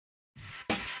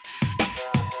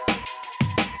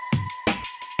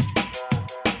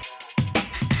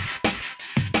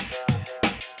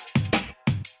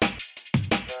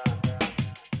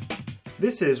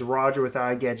This is Roger with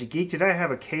iGadget Geek. Today I have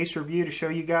a case review to show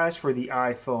you guys for the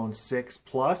iPhone 6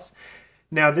 Plus.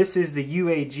 Now this is the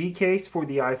UAG case for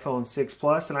the iPhone 6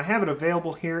 Plus, and I have it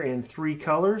available here in three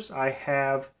colors. I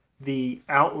have the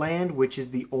Outland, which is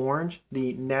the orange,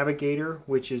 the Navigator,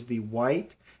 which is the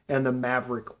white, and the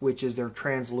Maverick, which is their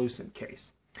translucent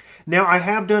case. Now I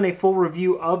have done a full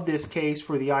review of this case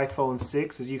for the iPhone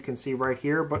 6, as you can see right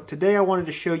here, but today I wanted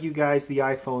to show you guys the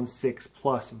iPhone 6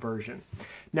 Plus version.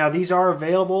 Now these are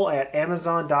available at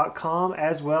Amazon.com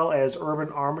as well as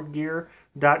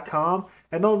UrbanArmoredGear.com,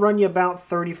 and they'll run you about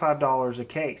 $35 a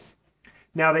case.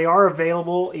 Now they are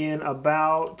available in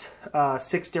about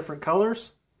 6 different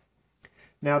colors.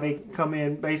 Now they come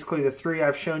in basically the three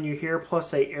I've shown you here,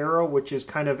 plus a Arrow, which is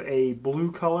kind of a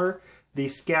blue color, the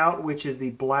Scout, which is the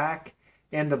black,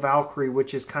 and the Valkyrie,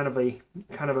 which is kind of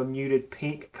a muted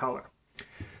pink color.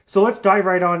 So let's dive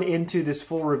right on into this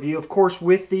full review. Of course,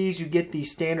 with these, you get the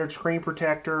standard screen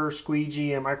protector,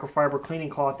 squeegee, and microfiber cleaning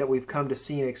cloth that we've come to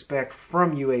see and expect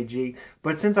from UAG.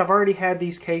 But since I've already had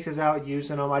these cases out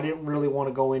using them, I didn't really want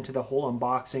to go into the whole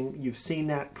unboxing. You've seen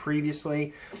that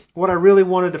previously. What I really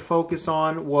wanted to focus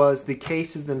on was the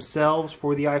cases themselves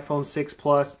for the iPhone 6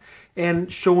 Plus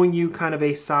and showing you kind of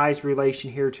a size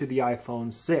relation here to the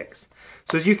iPhone 6.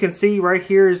 So as you can see right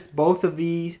here is both of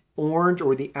these orange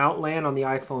or the Outland on the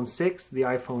iPhone 6, the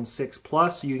iPhone 6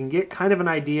 Plus, so you can get kind of an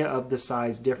idea of the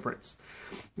size difference.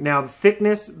 Now the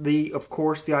thickness, of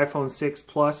course the iPhone 6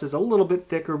 Plus is a little bit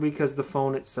thicker because the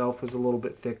phone itself is a little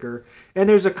bit thicker. And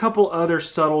there's a couple other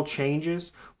subtle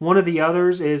changes. One of the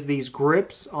others is these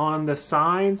grips on the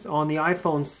sides. On the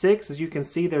iPhone 6, as you can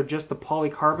see, they're just the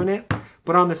polycarbonate.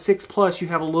 But on the 6 Plus, you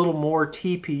have a little more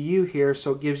TPU here,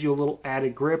 so it gives you a little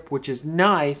added grip, which is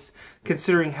nice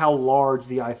considering how large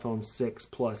the iPhone 6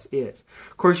 Plus is.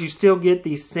 Of course, you still get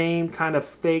these same kind of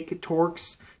fake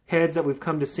Torx heads that we've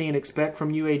come to see and expect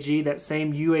from UAG, that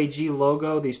same UAG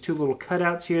logo, these two little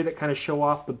cutouts here that kind of show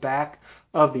off the back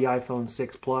of the iPhone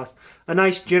 6 Plus. A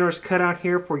nice generous cutout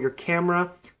here for your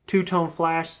camera, two-tone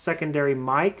flash, secondary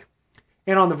mic.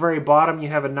 And on the very bottom, you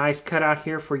have a nice cutout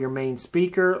here for your main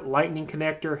speaker, lightning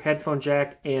connector, headphone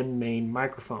jack, and main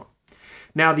microphone.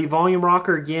 Now, the volume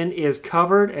rocker, again, is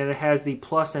covered, and it has the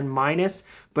plus and minus.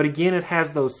 But again, it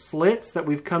has those slits that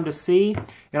we've come to see.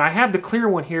 And I have the clear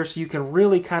one here so you can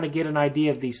really kind of get an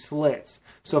idea of these slits.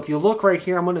 So if you look right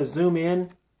here, I'm going to zoom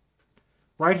in.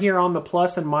 Right here on the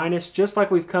plus and minus, just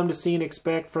like we've come to see and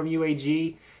expect from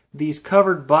UAG, these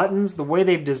covered buttons, the way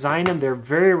they've designed them, they're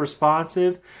very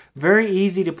responsive, very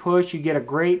easy to push. You get a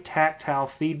great tactile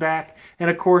feedback. And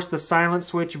of course the silent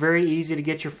switch, very easy to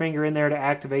get your finger in there to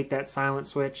activate that silent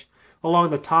switch.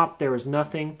 Along the top there is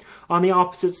nothing. On the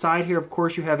opposite side here, of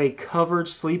course, you have a covered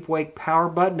sleep-wake power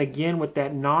button, again with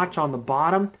that notch on the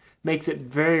bottom. Makes it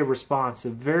very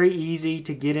responsive, very easy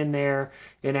to get in there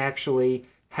and actually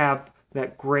have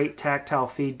that great tactile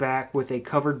feedback with a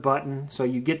covered button. So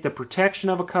you get the protection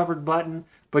of a covered button,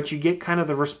 but you get kind of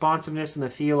the responsiveness and the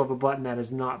feel of a button that has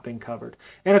not been covered.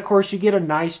 And of course you get a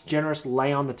nice generous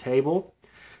lay on the table.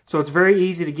 So it's very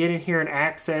easy to get in here and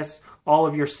access all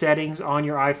of your settings on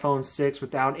your iPhone 6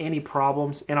 without any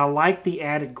problems. And I like the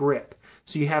added grip.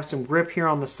 So you have some grip here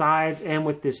on the sides, and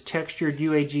with this textured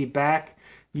UAG back,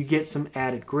 you get some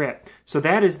added grip. So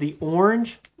that is the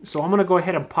orange. So I'm going to go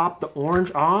ahead and pop the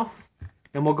orange off.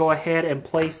 And we'll go ahead and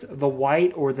place the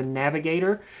white or the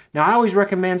Navigator. Now I always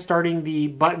recommend starting the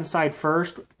button side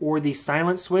first or the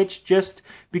silent switch, just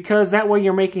because that way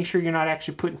you're making sure you're not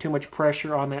actually putting too much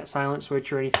pressure on that silent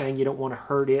switch or anything. You don't want to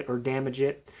hurt it or damage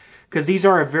it. Because these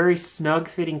are a very snug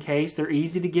fitting case. They're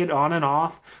easy to get on and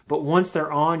off, but once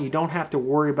they're on, you don't have to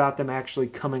worry about them actually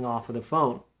coming off of the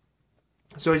phone.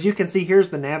 So as you can see, here's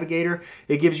the Navigator.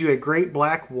 It gives you a great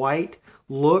black-white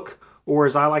look. Or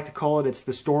as I like to call it, it's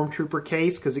the Stormtrooper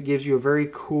case, because it gives you a very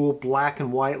cool black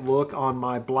and white look on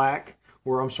my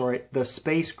the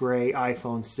space gray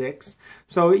iPhone 6.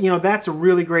 So, you know, that's a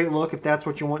really great look if that's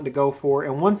what you're wanting to go for.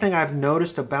 And one thing I've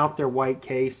noticed about their white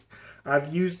case,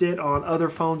 I've used it on other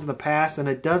phones in the past, and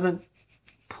it doesn't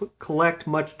collect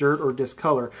much dirt or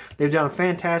discolor. They've done a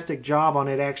fantastic job on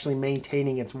it actually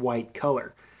maintaining its white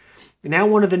color. Now,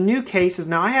 one of the new cases,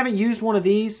 now I haven't used one of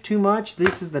these too much.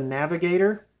 This is the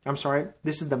Navigator.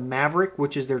 This is the Maverick,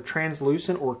 which is their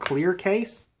translucent or clear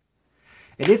case.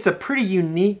 And it's a pretty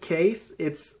unique case.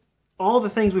 It's all the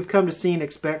things we've come to see and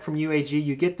expect from UAG.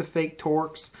 You get the fake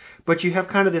Torx, but you have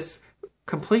kind of this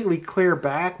completely clear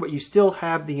back, but you still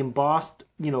have the embossed,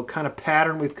 you know, kind of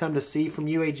pattern we've come to see from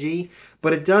UAG,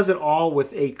 but it does it all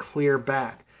with a clear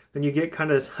back. And you get kind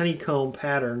of this honeycomb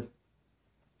pattern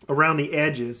around the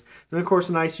edges. And of course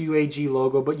a nice UAG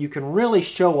logo, but you can really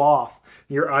show off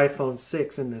your iPhone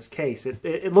 6 in this case.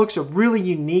 It looks a really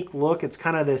unique look. It's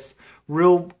kind of this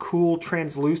real cool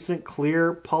translucent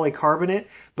clear polycarbonate,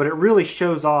 but it really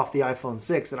shows off the iPhone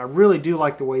 6, and I really do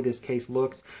like the way this case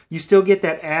looks. You still get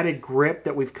that added grip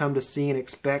that we've come to see and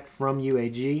expect from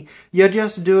UAG. You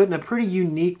just do it in a pretty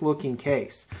unique looking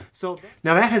case. So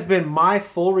now that has been my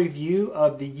full review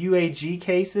of the UAG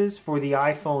cases for the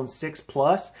iPhone 6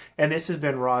 Plus, and this has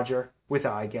been Roger with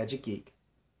iGadget Geek.